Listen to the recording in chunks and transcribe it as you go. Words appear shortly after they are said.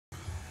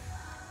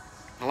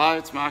Hello,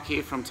 it's Mark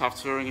here from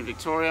Tough Touring in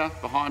Victoria.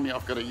 Behind me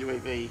I've got a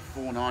Uev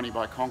 490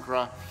 by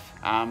Conqueror.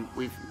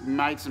 We've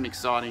made an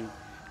exciting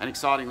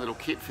little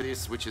kit for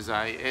this, which is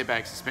a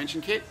airbag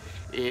suspension kit.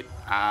 It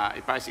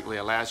basically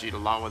allows you to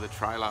lower the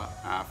trailer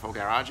for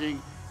garaging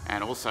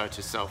and also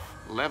to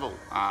self-level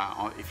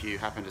if you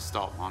happen to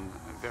stop on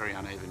very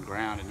uneven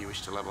ground and you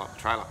wish to level up the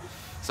trailer.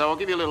 So I'll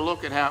give you a little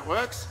look at how it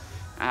works.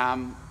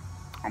 I'm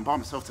by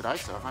myself today,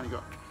 so I've only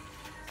got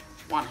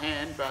one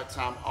hand, but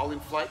I'll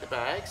inflate the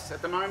bags.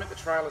 At the moment the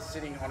trailer's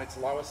sitting on its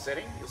lowest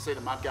setting. You'll see the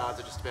mud guards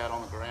are just about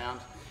on the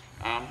ground.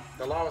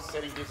 The lowest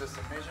setting gives us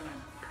a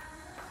measurement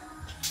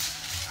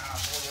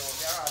for your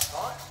garage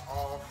height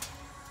of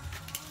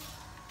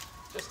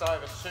just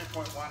over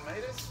 2.1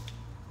 metres.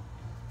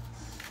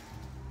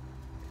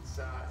 It's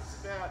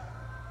about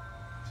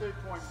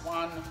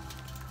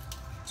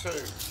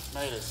 2.12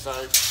 metres, so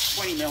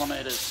 20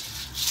 millimetres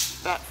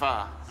that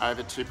far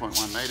over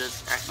 2.1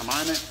 metres at the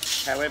moment.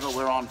 However,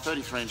 we're on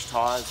 33-inch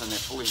tyres and they're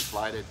fully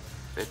inflated.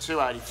 They're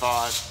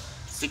 285,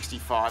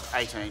 65,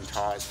 18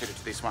 tyres fitted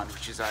to this one,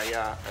 which is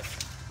a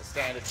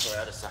standard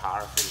Toyota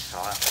Sahara fitted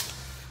tyre.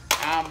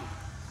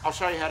 I'll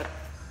show you how to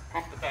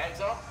pump the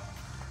bags up.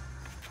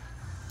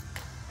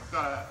 I've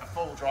got a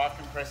full drive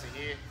compressor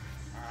here.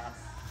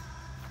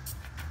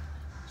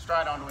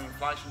 Straight onto an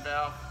inflation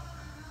valve,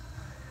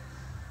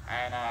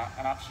 and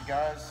up she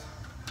goes.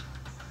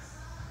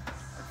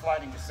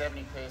 Inflating to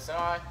 70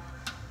 psi.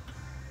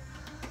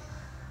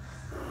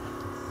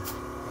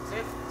 That's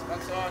it, it's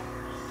one side.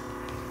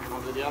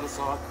 On to the other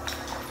side.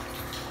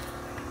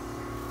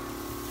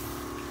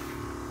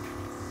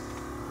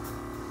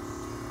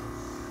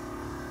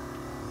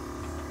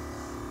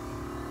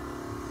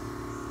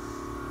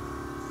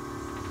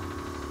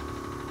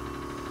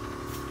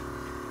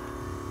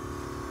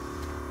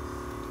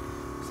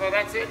 So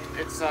that's it.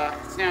 It's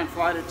now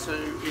inflated to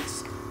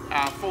its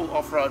full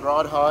off-road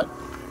ride height,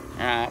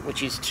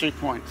 which is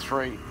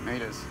 2.3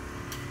 metres.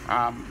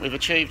 We've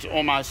achieved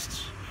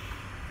almost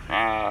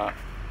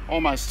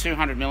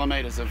 200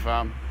 millimetres of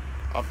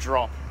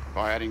drop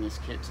by adding this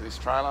kit to this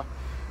trailer.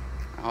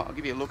 I'll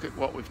give you a look at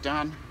what we've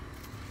done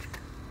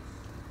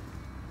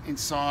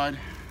inside.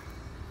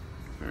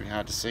 Very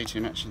hard to see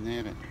too much in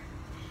there, but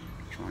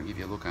I'll try and give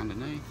you a look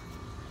underneath.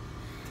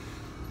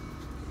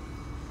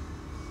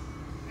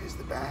 There's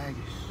the bag.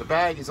 The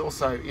bag is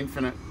also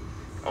infinite.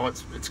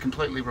 It's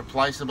completely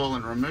replaceable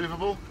and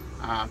removable.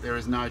 There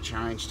is no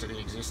change to the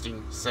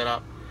existing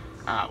setup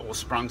or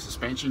sprung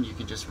suspension. You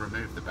can just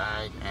remove the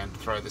bag and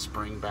throw the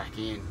spring back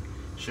in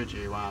should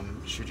you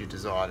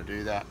desire to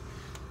do that.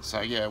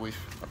 So yeah,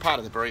 a part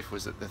of the brief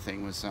was that the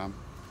thing was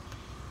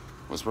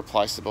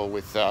replaceable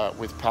with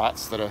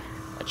parts that are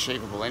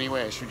achievable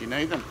anywhere should you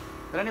need them.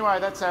 But anyway,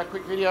 that's our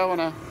quick video on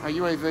a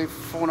Uev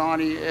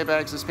 490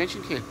 airbag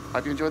suspension kit.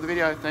 Hope you enjoyed the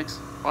video. Thanks.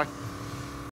 Bye.